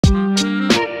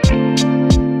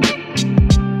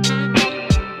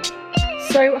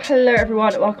So hello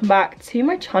everyone, welcome back to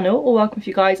my channel, or welcome if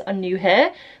you guys are new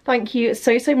here. Thank you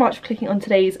so much for clicking on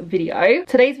today's video.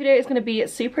 Today's video is going to be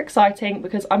super exciting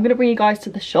because I'm going to bring you guys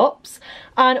to the shops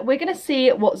and we're going to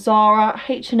see what Zara,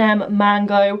 H&M,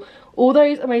 Mango, all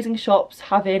those amazing shops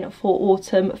having for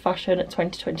autumn fashion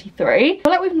 2023. I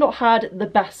feel like we've not had the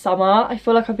best summer. I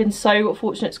feel like I've been so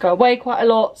fortunate to go away quite a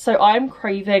lot, so I'm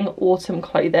craving autumn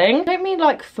clothing. I don't mean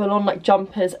like full on like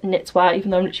jumpers, knitwear,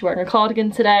 even though I'm literally wearing a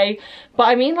cardigan today, but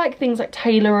I mean like things like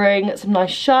tailoring, some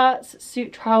nice shirts,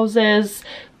 suit trousers,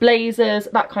 blazers,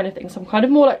 that kind of thing. Some kind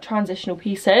of more like transitional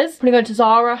pieces. I'm gonna go to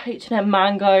Zara, H&M,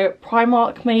 Mango,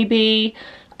 Primark maybe.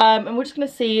 And we're just going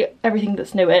to see everything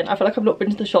that's new in. I feel like I've not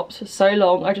been to the shops for so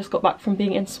long. I just got back from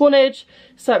being in Swanage,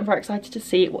 so I'm very excited to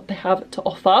see what they have to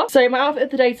offer. So my outfit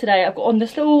of the day today, I've got on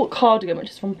this little cardigan,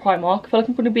 which is from Primark. I feel like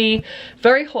I'm going to be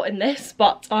very hot in this,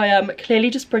 but I am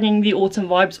clearly just bringing the autumn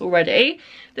vibes already.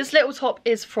 This little top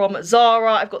is from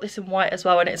Zara. I've got this in white as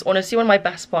well, and it's honestly one of my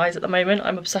best buys at the moment.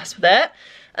 I'm obsessed with it.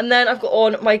 And then I've got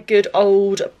on my good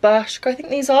old Bershka, I think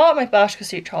these are, my Bershka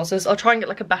suit trousers. I'll try and get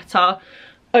like a better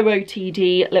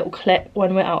OOTD little clip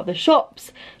when we're out of the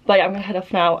shops, but yeah, I'm gonna head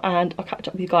off now and I'll catch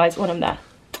up with you guys when I'm there.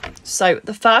 So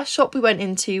the first shop we went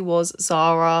into was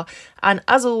Zara, and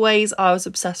as always I was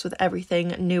obsessed with everything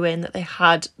new in that they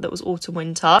had that was autumn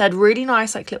winter. They had really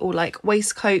nice like little like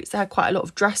waistcoats, they had quite a lot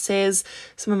of dresses,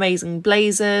 some amazing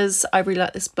blazers. I really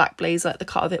like this black blazer, like the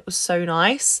cut of it was so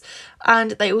nice.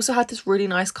 And they also had this really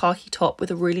nice khaki top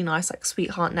with a really nice like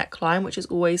sweetheart neckline, which is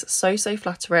always so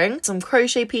flattering. Some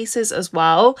crochet pieces as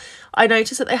well. I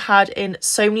noticed that they had in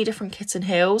so many different kitten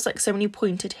heels, like so many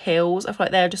pointed heels. I feel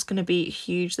like they're just going to be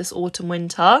huge this autumn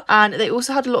winter. And they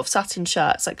also had a lot of satin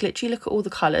shirts, like literally look at all the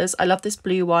colours. I love this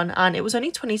blue one, and it was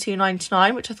only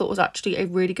 £22.99, which I thought was actually a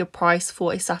really good price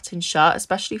for a satin shirt,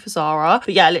 especially for Zara.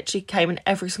 But yeah, it literally came in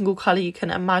every single colour you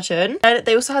can imagine. And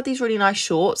they also had these really nice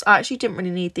shorts. I actually didn't really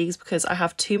need these because I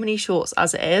have too many shorts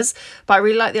as it is, but I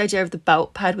really like the idea of the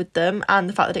belt paired with them, and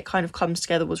the fact that it kind of comes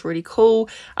together was really cool.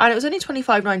 And it was only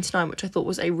 £25.99, which I thought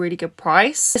was a really good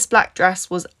price. This black dress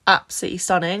was absolutely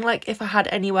stunning. Like if I had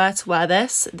anywhere to wear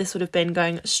this would have been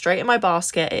going straight in my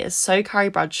basket. It is so Carrie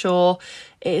Bradshaw.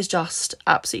 It is just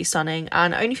absolutely stunning,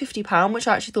 and only £50, which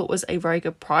I actually thought was a very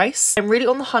good price. I'm really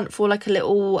on the hunt for like a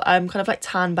little kind of like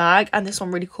tan bag, and this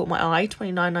one really caught my eye,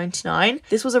 £29.99.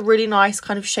 This was a really nice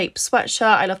kind of shaped sweatshirt.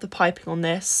 I love the piping on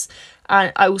this.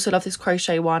 And I also love this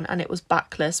crochet one, and it was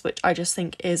backless, which I just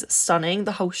think is stunning.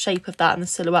 The whole shape of that and the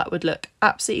silhouette would look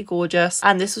absolutely gorgeous.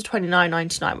 And this was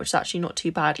 £29.99, which is actually not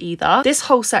too bad either. This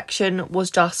whole section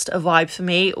was just a vibe for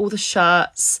me. All the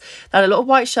shirts, they had a lot of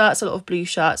white shirts, a lot of blue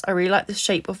shirts. I really like the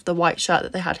shape of the white shirt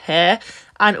that they had here,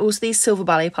 and also these silver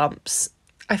ballet pumps.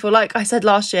 I feel like I said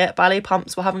last year, ballet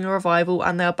pumps were having a revival,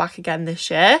 and they are back again this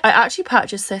year. I actually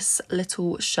purchased this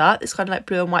little shirt, this kind of like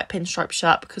blue and white pinstripe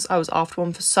shirt, because I was after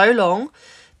one for so long.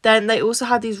 Then they also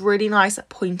had these really nice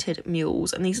pointed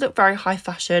mules, and these look very high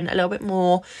fashion, a little bit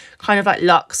more kind of like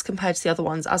luxe compared to the other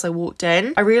ones as I walked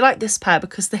in. I really like this pair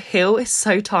because the heel is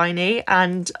so tiny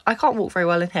and I can't walk very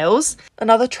well in heels.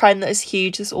 Another trend that is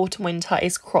huge this autumn winter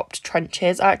is cropped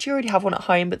trenches. I actually already have one at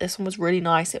home, but this one was really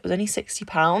nice. It was only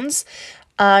 £60.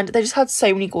 And they just had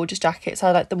so many gorgeous jackets. I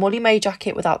had like the Molly May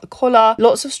jacket without the collar,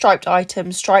 lots of striped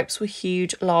items. Stripes were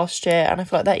huge last year, and I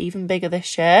feel like they're even bigger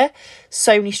this year.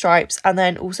 So many stripes, and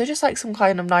then also just like some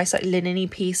kind of nice like linen-y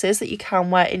pieces that you can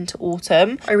wear into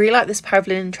autumn. I really like this pair of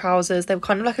linen trousers. They were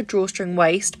kind of like a drawstring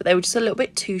waist, but they were just a little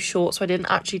bit too short, so I didn't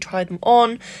actually try them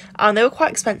on, and they were quite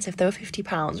expensive. They were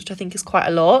 £50, which I think is quite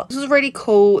a lot. This was really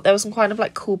cool. There was some kind of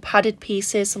like cool padded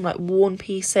pieces, some like worn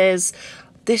pieces.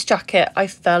 This jacket I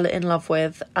fell in love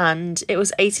with, and it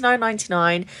was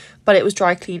 £89.99, but it was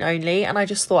dry clean only, and I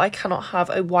just thought I cannot have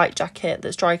a white jacket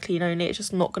that's dry clean only. It's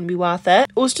just not going to be worth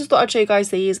it. Also just thought I'd show you guys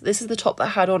these. This is the top that I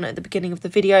had on at the beginning of the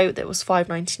video that was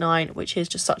 £5.99, which is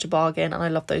just such a bargain, and I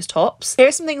love those tops. Here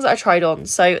are some things that I tried on.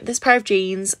 So this pair of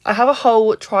jeans, I have a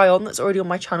whole try on that's already on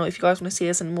my channel if you guys want to see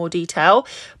this in more detail,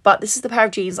 but this is the pair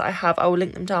of jeans that I have. I will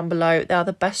link them down below. They are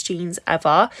the best jeans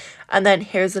ever. And then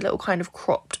here's a little kind of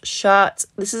cropped shirt.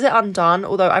 This is it undone,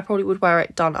 although I probably would wear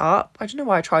it done up. I don't know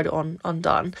why I tried it on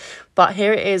undone, but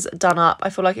here it is done up. I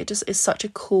feel like it just is such a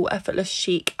cool, effortless,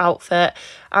 chic outfit,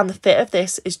 and the fit of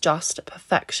this is just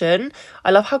perfection.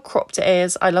 I love how cropped it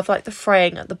is. I love like the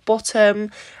fraying at the bottom,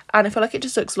 and I feel like it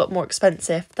just looks a lot more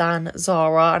expensive than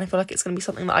Zara, and I feel like it's going to be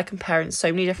something that I can pair in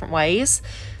so many different ways.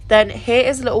 Then here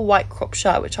is a little white crop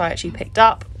shirt which I actually picked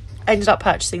up. Ended up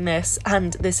purchasing this,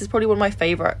 and this is probably one of my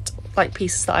favourite like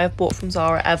pieces that I have bought from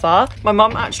Zara ever. My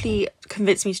mum actually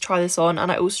convinced me to try this on,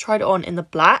 and I also tried it on in the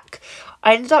black.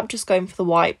 I ended up just going for the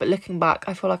white, but looking back,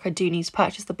 I feel like I do need to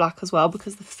purchase the black as well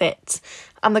because the fit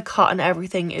and the cut and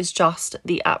everything is just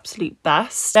the absolute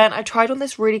best. Then I tried on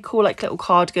this really cool like little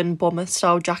cardigan bomber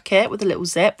style jacket with a little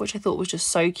zip, which I thought was just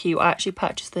so cute. I actually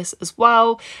purchased this as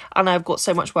well, and I've got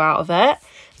so much wear out of it.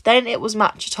 Then it was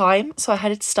matcha time, so I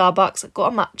headed to Starbucks,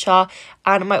 got a matcha,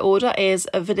 and my order is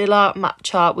a vanilla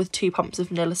matcha with 2 pumps of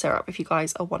vanilla syrup, if you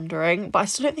guys are wondering. But I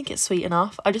still don't think it's sweet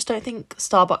enough. I just don't think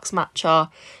Starbucks matcha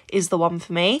is the one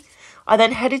for me. I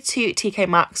then headed to TK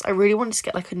Maxx. I really wanted to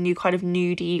get like a new kind of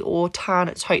nudie or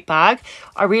tan tote bag.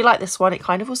 I really like this one. It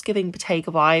kind of was giving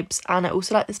Bottega vibes, and I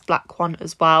also like this black one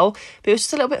as well. But it was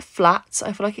just a little bit flat.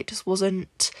 I feel like it just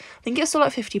wasn't, I think it was still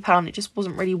like £50. It just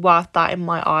wasn't really worth that in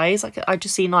my eyes. Like I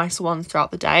just see nicer ones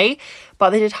throughout the day.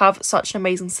 But they did have such an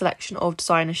amazing selection of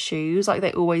designer shoes, like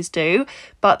they always do.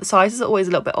 But the sizes are always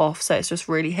a little bit off, so it's just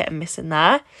really hit and miss in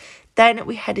there. Then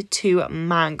we headed to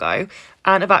Mango,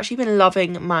 and I've actually been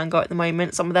loving Mango at the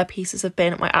moment. Some of their pieces have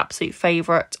been my absolute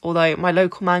favourite, although my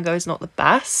local Mango is not the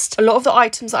best. A lot of the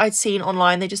items that I'd seen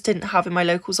online, they just didn't have in my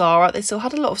local Zara. They still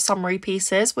had a lot of summery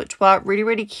pieces, which were really,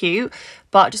 really cute,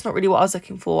 but just not really what I was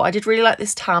looking for. I did really like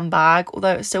this tan bag,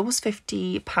 although it still was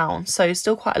 £50, so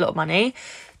still quite a lot of money.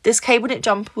 This cable knit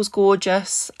jumper was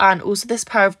gorgeous, and also this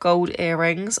pair of gold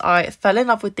earrings. I fell in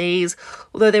love with these,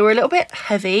 although they were a little bit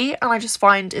heavy, and I just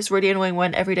find it's really annoying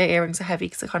when everyday earrings are heavy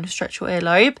because they kind of stretch your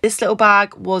earlobe. This little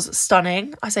bag was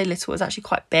stunning. I say little, it's actually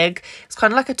quite big. It's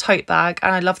kind of like a tote bag,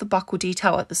 and I love the buckle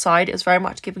detail at the side. It was very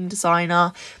much giving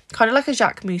designer, kind of like a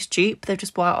Jacquemus dupe. They've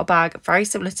just brought out a bag very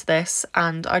similar to this,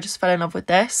 and I just fell in love with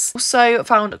this. Also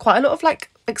found quite a lot of like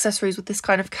accessories with this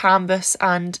kind of canvas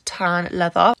and tan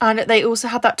leather, and they also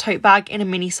had that tote bag in a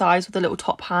mini size with a little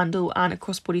top handle and a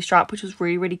crossbody strap, which was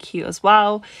really, really cute as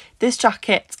well. This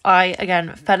jacket I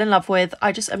again fell in love with.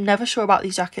 I just am never sure about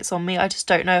these jackets on me. I just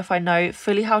don't know if I know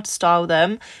fully how to style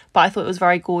them, but I thought it was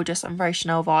very gorgeous and very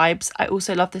Chanel vibes. I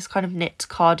also love this kind of knit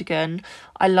cardigan.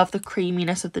 I love the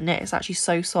creaminess of the knit. It's actually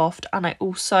so soft, and I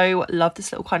also love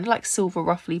this little kind of like silver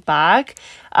ruffly bag.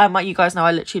 Like you guys know,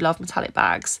 I literally love metallic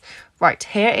bags. Right,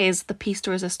 here is the piece de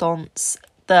resistance,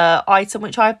 the item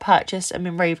which I have purchased and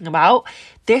been raving about.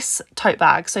 This tote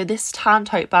bag, so this tan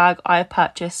tote bag I have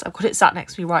purchased. I've got it sat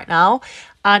next to me right now,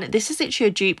 and this is literally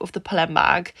a dupe of the Pollen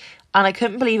bag, and I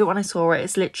couldn't believe it when I saw it.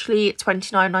 It's literally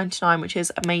 £29.99, which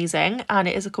is amazing, and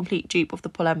it is a complete dupe of the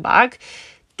Pollen bag.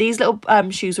 These little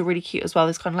shoes are really cute as well.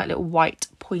 There's kind of like little white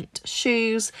point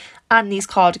shoes, and these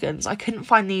cardigans. I couldn't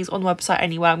find these on the website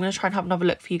anywhere. I'm going to try and have another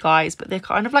look for you guys, but they're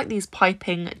kind of like these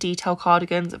piping detail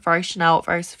cardigans, very Chanel,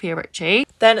 very Sophia Richie.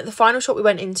 Then the final shop we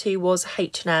went into was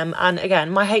H&M, and again,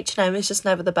 my H&M is just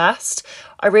never the best.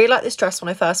 I really like this dress when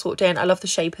I first walked in. I love the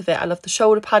shape of it. I love the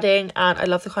shoulder padding, and I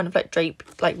love the kind of like drape,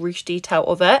 like ruche detail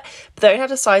of it. But they only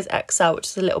had a size XL, which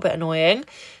is a little bit annoying.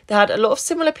 They had a lot of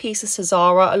similar pieces to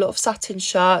Zara, a lot of satin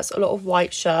shirts, a lot of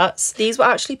white shirts. These were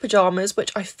actually pyjamas,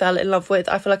 which I fell in love with.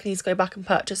 I feel like I need to go back and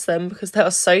purchase them because they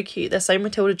are so cute. They're so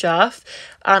Matilda Jerf,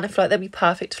 and I feel like they'd be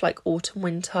perfect for like autumn,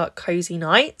 winter, cozy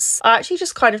nights. I actually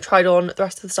just kind of tried on the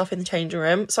rest of the stuff in the changing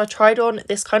room. So I tried on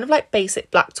this kind of like basic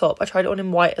black top. I tried it on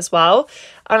in white as well,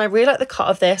 and I really like the cut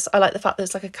of this. I like the fact that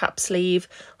it's like a cap sleeve,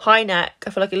 high neck.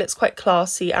 I feel like it looks quite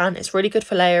classy, and it's really good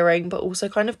for layering, but also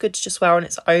kind of good to just wear on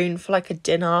its own for like a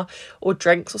dinner or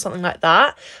drinks or something like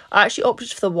that. I actually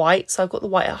opted for the white, so I've got the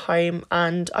white at home,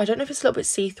 and I don't know if it's a little bit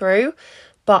see-through,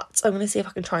 but I'm going to see if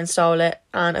I can try and style it.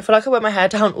 And I feel like I wear my hair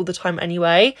down all the time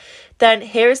anyway. Then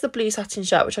here is the blue satin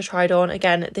shirt, which I tried on.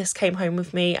 Again, this came home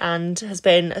with me and has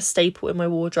been a staple in my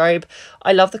wardrobe.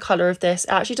 I love the colour of this.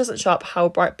 It actually doesn't show up how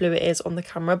bright blue it is on the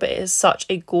camera, but it is such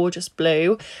a gorgeous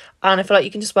blue. And I feel like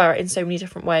you can just wear it in so many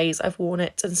different ways. I've worn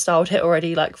it and styled it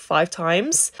already like 5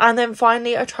 times. And then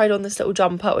finally, I tried on this little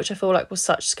jumper, which I feel like was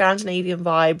such Scandinavian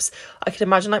vibes. I could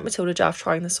imagine like Matilda Jerf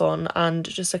trying this on and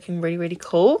just looking really, really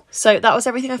cool. So that was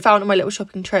everything I found on my little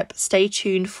shopping trip. Stay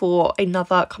tuned for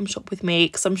another come shop with me,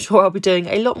 because I'm sure I'll be doing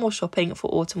a lot more shopping for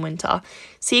autumn winter.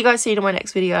 See you guys soon in my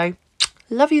next video.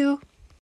 Love you.